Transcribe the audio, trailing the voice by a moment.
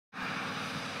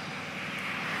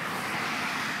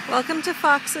Welcome to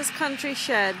Fox's Country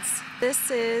Sheds. This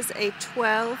is a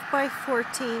 12 by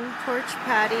 14 porch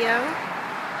patio.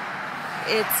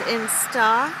 It's in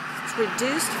stock. It's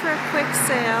reduced for a quick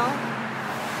sale.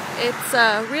 It's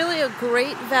really a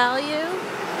great value.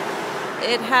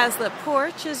 It has the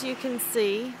porch, as you can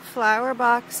see, flower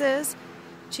boxes,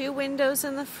 2 windows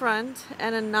in the front,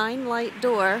 and a 9-light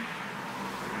door.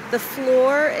 The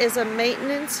floor is a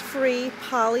maintenance-free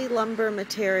poly lumber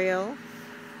material.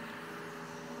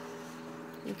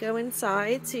 You go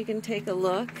inside so you can take a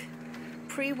look.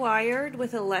 Pre-wired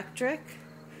with electric.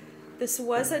 This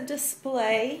was a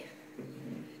display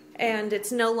and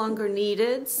it's no longer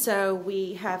needed, so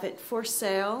we have it for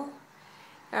sale.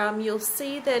 You'll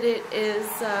see that it is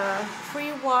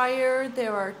pre-wired.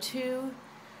 There are 2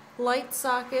 light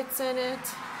sockets in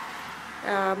it.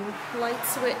 Light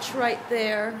switch right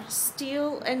there.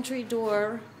 Steel entry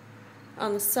door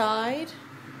on the side.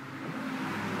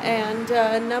 And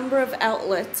a number of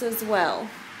outlets as well.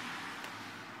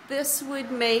 This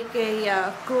would make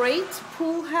a great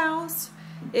pool house.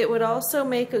 It would also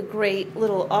make a great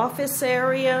little office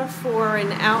area for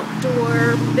an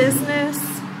outdoor business.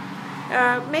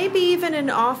 Maybe even an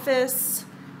office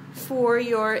for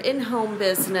your in-home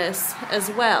business as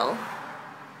well.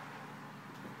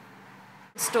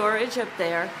 Storage up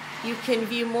there. You can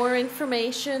view more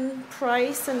information,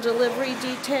 price, and delivery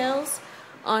details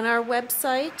on our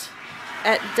website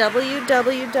at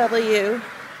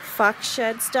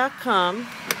www.foxsheds.com.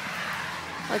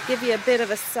 I'll give you a bit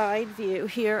of a side view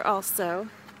here also.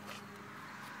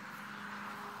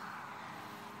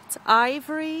 It's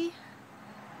ivory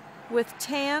with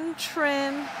tan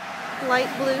trim,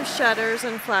 light blue shutters,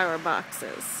 and flower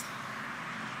boxes.